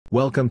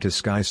Welcome to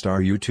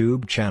SkyStar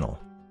YouTube channel.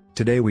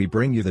 Today we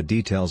bring you the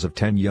details of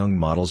 10 young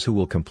models who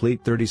will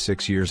complete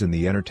 36 years in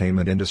the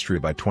entertainment industry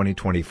by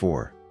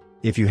 2024.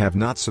 If you have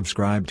not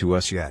subscribed to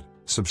us yet,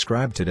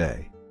 subscribe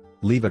today.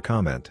 Leave a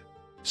comment.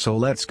 So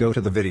let's go to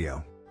the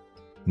video.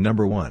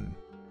 Number 1.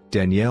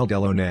 Danielle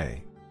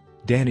Delaunay.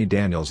 Danny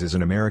Daniels is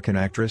an American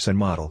actress and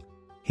model.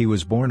 He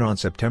was born on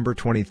September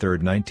 23,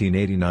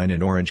 1989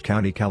 in Orange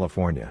County,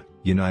 California,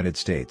 United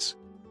States.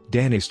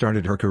 Danny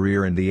started her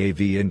career in the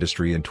AV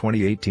industry in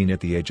 2018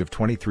 at the age of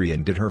 23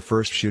 and did her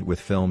first shoot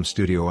with film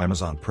studio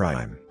Amazon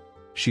Prime.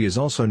 She is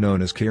also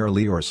known as Kiara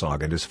Lee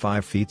Orsog and is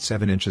 5 feet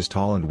 7 inches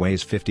tall and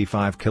weighs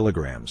 55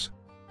 kilograms.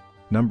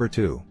 Number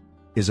 2.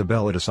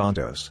 Isabella De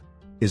Santos.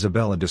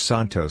 Isabella De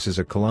Santos is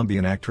a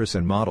Colombian actress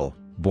and model,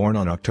 born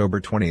on October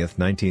 20,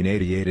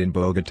 1988 in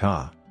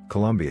Bogotá,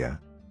 Colombia.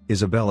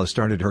 Isabella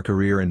started her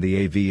career in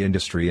the AV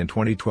industry in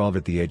 2012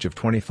 at the age of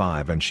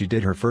 25 and she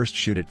did her first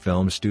shoot at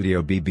Film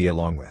Studio BB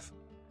along with.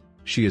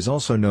 She is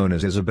also known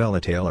as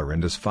Isabella Taylor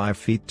and is 5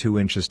 feet 2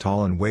 inches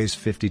tall and weighs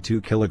 52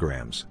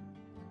 kilograms.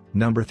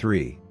 Number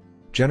 3.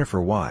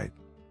 Jennifer White.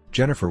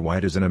 Jennifer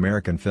White is an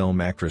American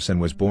film actress and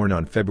was born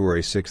on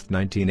February 6,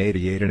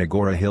 1988 in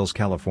Agoura Hills,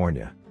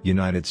 California,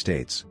 United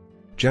States.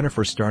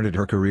 Jennifer started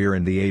her career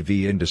in the AV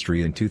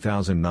industry in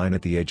 2009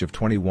 at the age of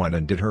 21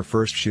 and did her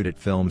first shoot at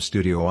Film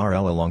Studio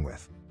RL along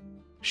with.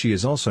 She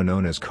is also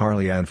known as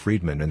Carly Ann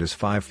Friedman and is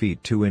 5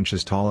 feet 2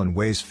 inches tall and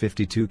weighs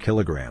 52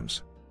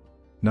 kilograms.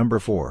 Number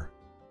 4.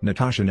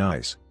 Natasha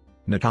Nice.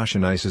 Natasha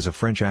Nice is a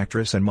French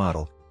actress and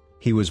model.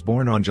 He was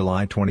born on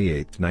July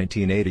 28,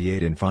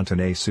 1988 in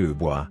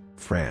Fontenay-sous-Bois,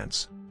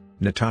 France.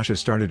 Natasha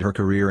started her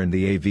career in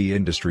the AV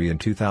industry in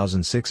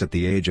 2006 at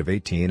the age of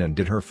 18 and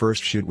did her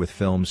first shoot with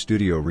film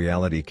studio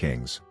Reality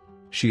Kings.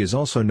 She is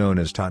also known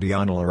as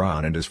Tatiana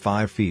Laurent and is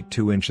 5 feet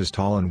 2 inches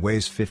tall and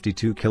weighs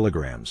 52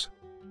 kilograms.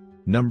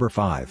 Number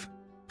 5.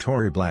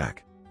 Tori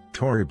Black.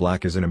 Tori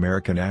Black is an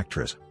American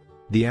actress.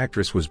 The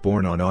actress was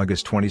born on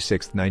August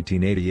 26,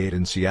 1988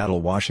 in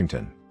Seattle,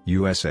 Washington,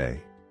 USA.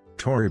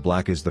 Tori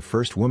Black is the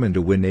first woman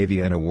to win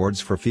AVN Awards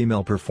for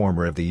Female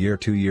Performer of the Year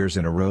 2 years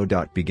in a row.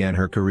 Began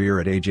her career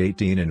at age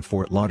 18 in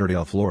Fort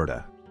Lauderdale,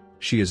 Florida.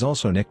 She is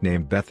also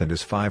nicknamed Beth and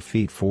is 5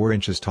 feet 4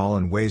 inches tall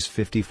and weighs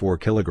 54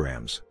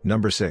 kilograms.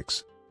 Number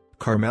 6.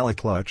 Carmela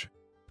Clutch.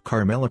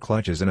 Carmela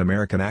Clutch is an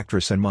American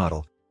actress and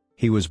model.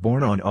 He was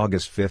born on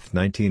August 5,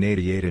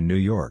 1988 in New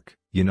York,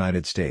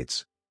 United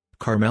States.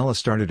 Carmela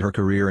started her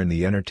career in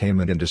the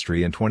entertainment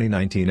industry in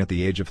 2019 at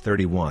the age of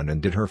 31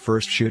 and did her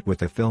first shoot with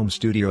the film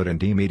studio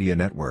D&D Media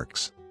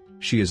Networks.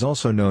 She is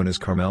also known as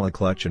Carmela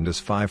Clutch and is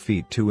 5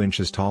 feet 2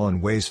 inches tall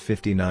and weighs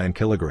 59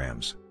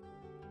 kilograms.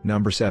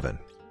 Number 7.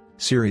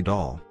 Siri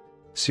Dahl.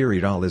 Siri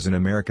Dahl is an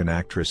American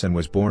actress and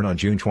was born on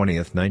June 20,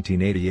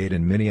 1988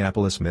 in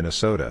Minneapolis,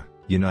 Minnesota,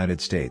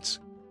 United States.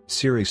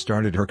 Siri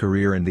started her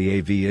career in the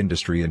AV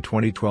industry in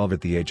 2012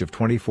 at the age of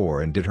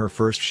 24 and did her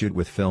first shoot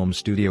with film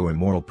studio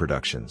Immoral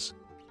Productions.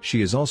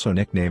 She is also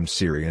nicknamed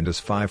Siri and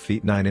is 5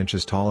 feet 9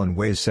 inches tall and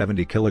weighs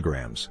 70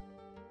 kilograms.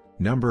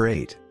 Number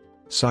 8.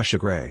 Sasha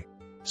Grey.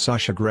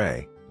 Sasha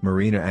Grey,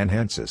 Marina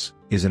Anhansis,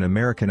 is an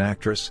American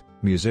actress,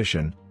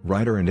 musician,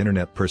 writer and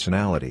internet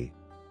personality.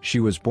 She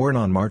was born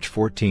on March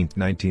 14,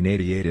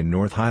 1988 in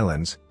North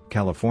Highlands,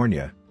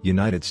 California,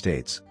 United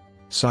States.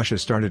 Sasha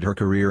started her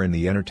career in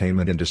the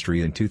entertainment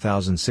industry in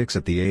 2006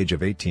 at the age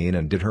of 18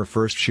 and did her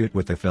first shoot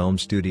with the film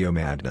studio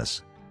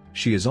Madness.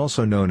 She is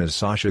also known as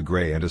Sasha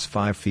Grey and is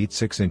 5 feet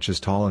 6 inches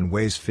tall and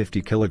weighs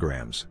 50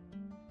 kilograms.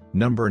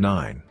 Number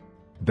 9.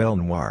 Belle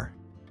Noire.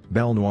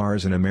 Belle Noire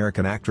is an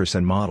American actress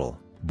and model,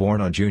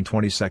 born on June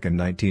 22,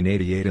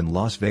 1988 in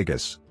Las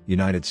Vegas,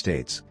 United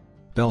States.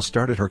 Belle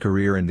started her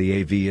career in the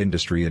AV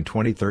industry in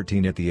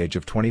 2013 at the age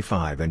of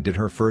 25 and did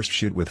her first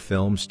shoot with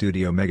film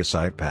studio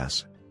Megasite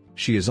Pass.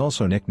 She is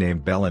also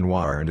nicknamed Belle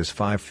Noire and is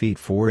 5 feet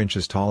 4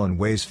 inches tall and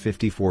weighs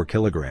 54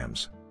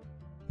 kilograms.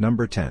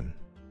 Number 10.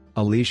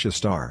 Alycia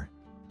Starr.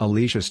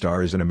 Alycia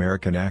Starr is an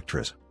American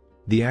actress.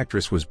 The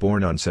actress was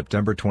born on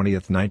September 20,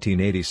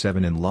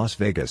 1987 in Las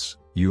Vegas,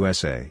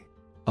 USA.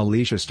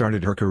 Alycia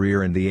started her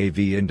career in the AV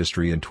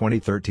industry in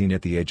 2013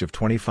 at the age of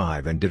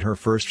 25 and did her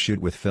first shoot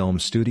with film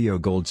studio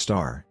Gold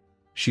Star.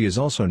 She is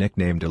also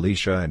nicknamed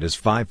Alycia and is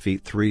 5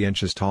 feet 3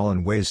 inches tall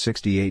and weighs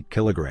 68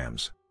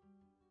 kilograms.